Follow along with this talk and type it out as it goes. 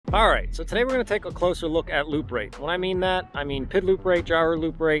Alright, so today we're going to take a closer look at loop rate. When I mean that, I mean PID loop rate, gyro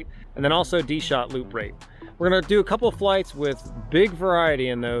loop rate, and then also Dshot loop rate. We're going to do a couple of flights with big variety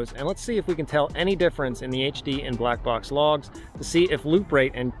in those, and let's see if we can tell any difference in the HD and black box logs to see if loop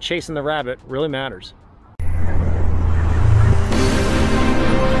rate and chasing the rabbit really matters.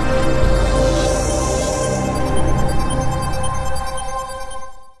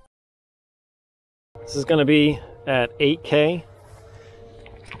 This is going to be at 8K.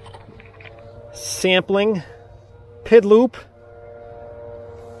 Sampling, PID loop,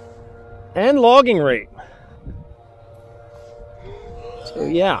 and logging rate. So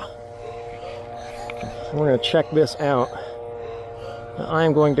yeah, we're going to check this out.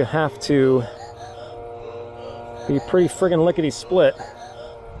 I'm going to have to be pretty friggin' lickety split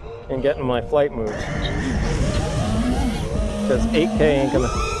in getting my flight moves, because 8K ain't going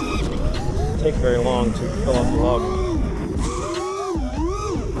to take very long to fill up the logging.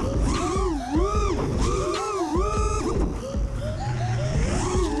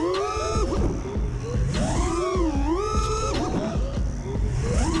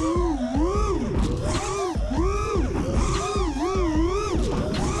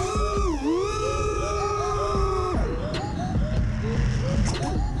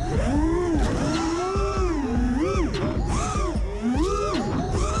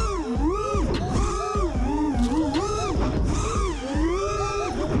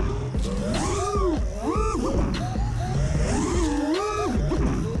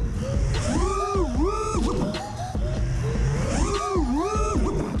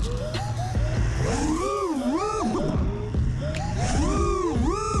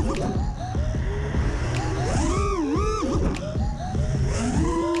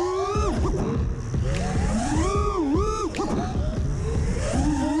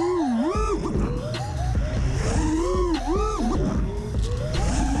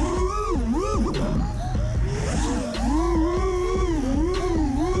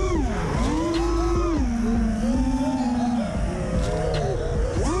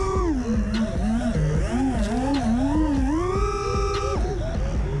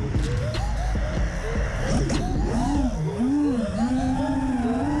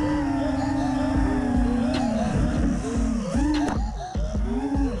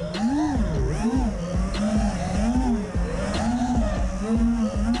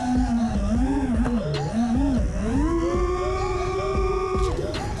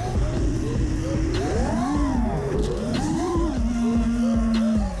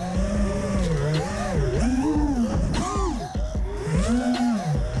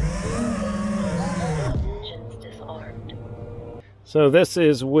 So this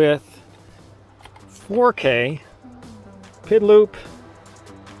is with 4K, PID loop,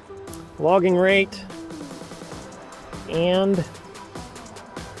 logging rate, and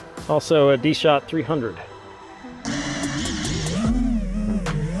also a Dshot 300.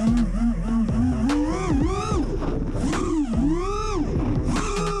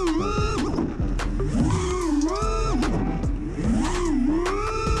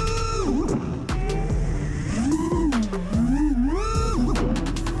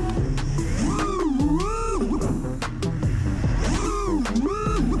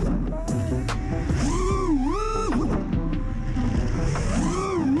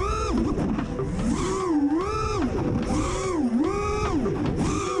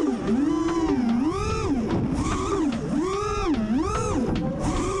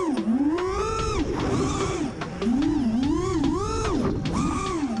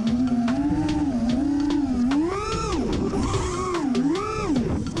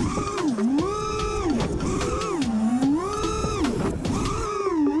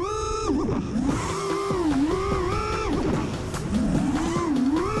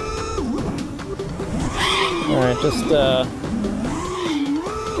 Alright, just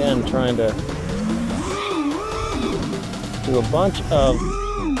again trying to do a bunch of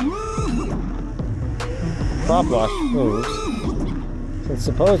prop wash moves, since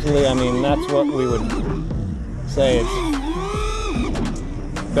supposedly, I mean, that's what we would say it's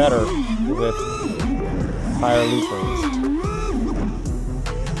better with higher loop rates.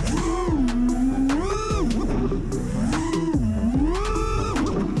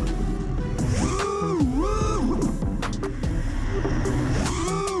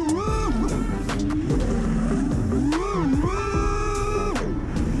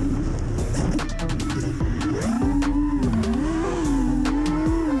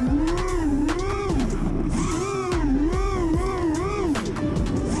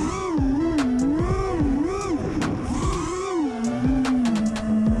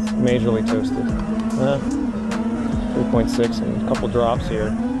 Majorly toasted. 3.6 and a couple drops here.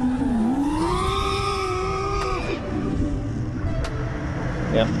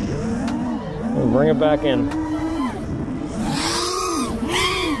 Yep. We'll bring it back in.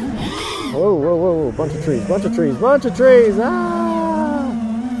 Whoa, whoa, whoa, whoa. Bunch of trees, bunch of trees, bunch of trees. Ah!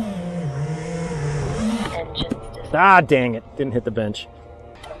 Ah, dang it. Didn't hit the bench.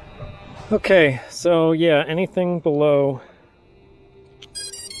 Okay, so yeah, anything below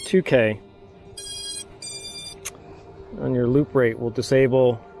 2K on your loop rate will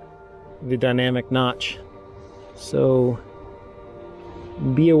disable the dynamic notch. So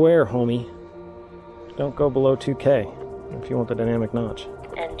be aware, homie. Don't go below 2K if you want the dynamic notch.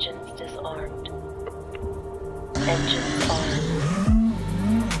 Engines disarmed. Engines armed.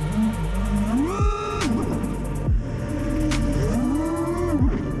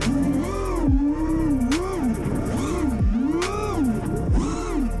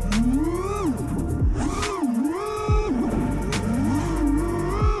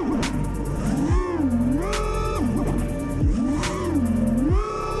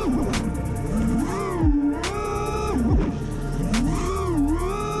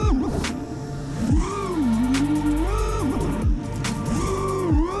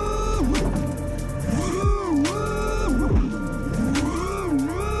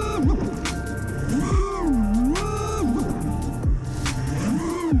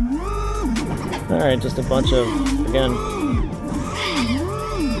 Alright, just a bunch of, again,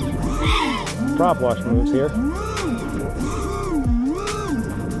 prop wash moves here.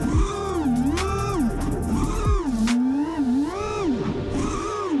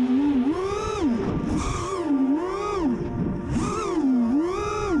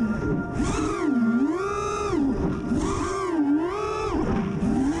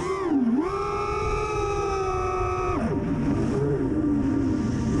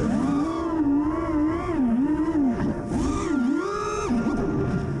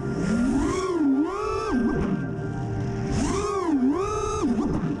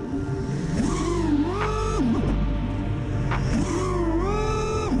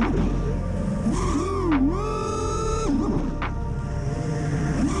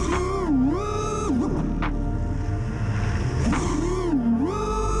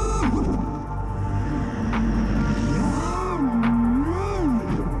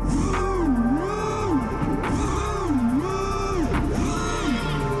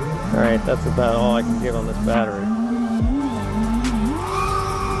 Alright, that's about all I can give on this battery.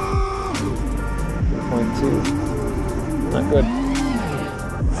 3.2. Not good.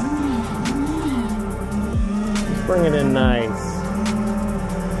 Let's bring it in nice.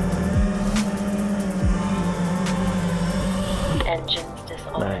 Engines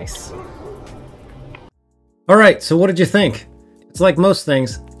disarmed. Nice. Alright, so what did you think? It's like most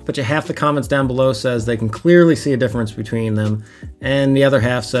things, but half the comments down below says they can clearly see a difference between them, and the other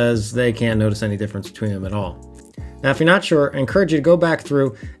half says they can't notice any difference between them at all. Now, if you're not sure, I encourage you to go back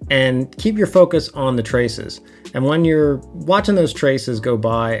through and keep your focus on the traces. And when you're watching those traces go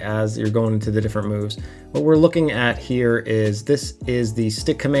by as you're going into the different moves, what we're looking at here is this is the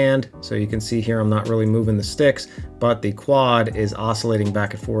stick command. So you can see here I'm not really moving the sticks, but the quad is oscillating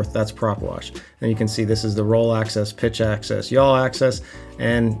back and forth. That's prop wash. And you can see this is the roll axis, pitch axis, yaw axis,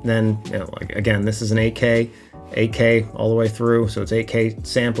 and then, you know, like again, this is an 8K all the way through. So it's 8K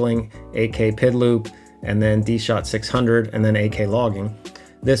sampling, 8K PID loop, and then Dshot 600, and then 8K logging.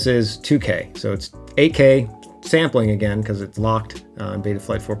 This is 2K, so it's 8K sampling again because it's locked in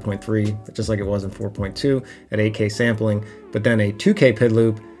Betaflight 4.3, just like it was in 4.2 at 8K sampling, but then a 2K PID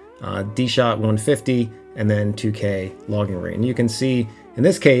loop, Dshot 150, and then 2K logging rate. And you can see in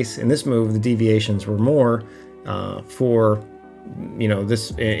this case, in this move, the deviations were more for this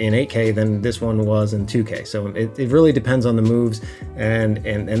in 8K than this one was in 2K. So it really depends on the moves, and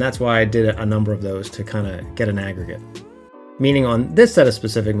that's why I did a number of those to kind of get an aggregate. Meaning on this set of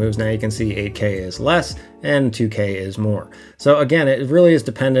specific moves, now you can see 8K is less and 2K is more. So again, it really is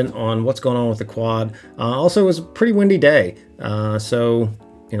dependent on what's going on with the quad. Also, it was a pretty windy day, so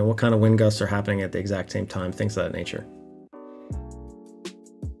what kind of wind gusts are happening at the exact same time, things of that nature.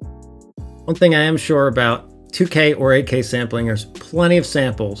 One thing I am sure about, 2K or 8K sampling, there's plenty of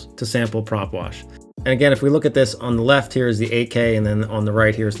samples to sample prop wash. And again, if we look at this, on the left here is the 8K, and then on the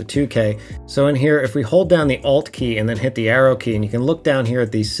right here is the 2K. So in here, if we hold down the Alt key and then hit the arrow key, and you can look down here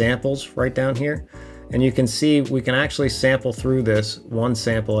at these samples right down here, and you can see we can actually sample through this one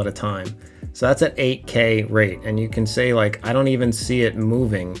sample at a time. So that's at 8K rate, and you can say like, I don't even see it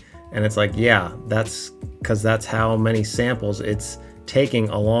moving. And it's like, yeah, that's because that's how many samples it's taking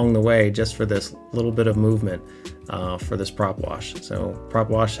along the way just for this little bit of movement for this prop wash. So prop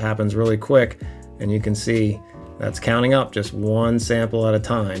wash happens really quick, and you can see that's counting up just one sample at a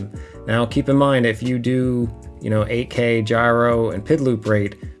time. Now keep in mind, if you do 8K gyro and PID loop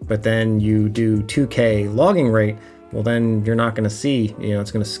rate, but then you do 2K logging rate, well then you're not going to see,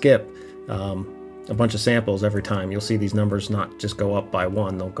 it's going to skip a bunch of samples every time. You'll see these numbers not just go up by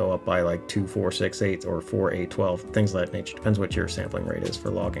 1, they'll go up by like 2, 4, 6, 8, or 4, 8, 12, things of that nature. Depends what your sampling rate is for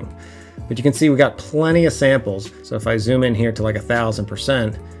logging. But you can see we got plenty of samples. So if I zoom in here to like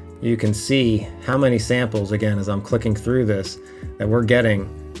 1000%, you can see how many samples, again, as I'm clicking through this, that we're getting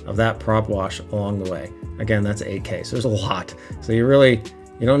of that prop wash along the way. Again, that's 8K, so there's a lot. So you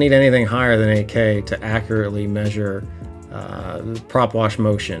don't need anything higher than 8K to accurately measure prop wash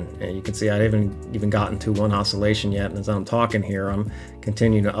motion. And you can see I haven't even gotten to one oscillation yet, and as I'm talking here, I'm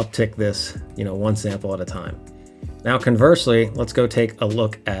continuing to uptick this, one sample at a time. Now conversely, let's go take a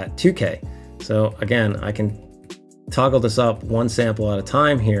look at 2K. So again, I can toggle this up one sample at a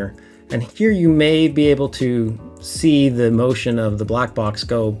time here, and here you may be able to see the motion of the black box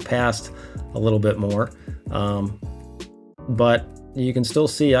go past a little bit more, but you can still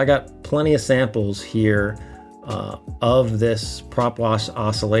see I got plenty of samples here of this prop wash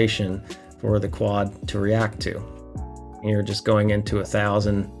oscillation for the quad to react to. You're just going into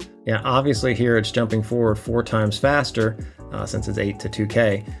 1000. Yeah, obviously here it's jumping forward 4 times faster since it's 8 to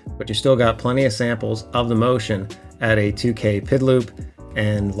 2K, but you still got plenty of samples of the motion at a 2K PID loop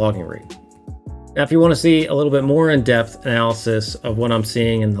and logging rate. Now, if you want to see a little bit more in-depth analysis of what I'm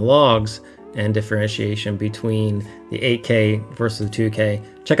seeing in the logs and differentiation between the 8K versus the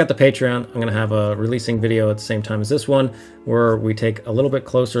 2K, check out the Patreon. I'm going to have a releasing video at the same time as this one, where we take a little bit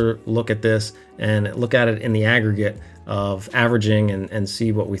closer look at this and look at it in the aggregate of averaging and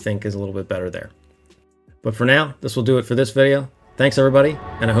see what we think is a little bit better there. But for now, this will do it for this video. Thanks everybody,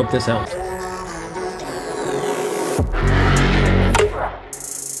 and I hope this helps.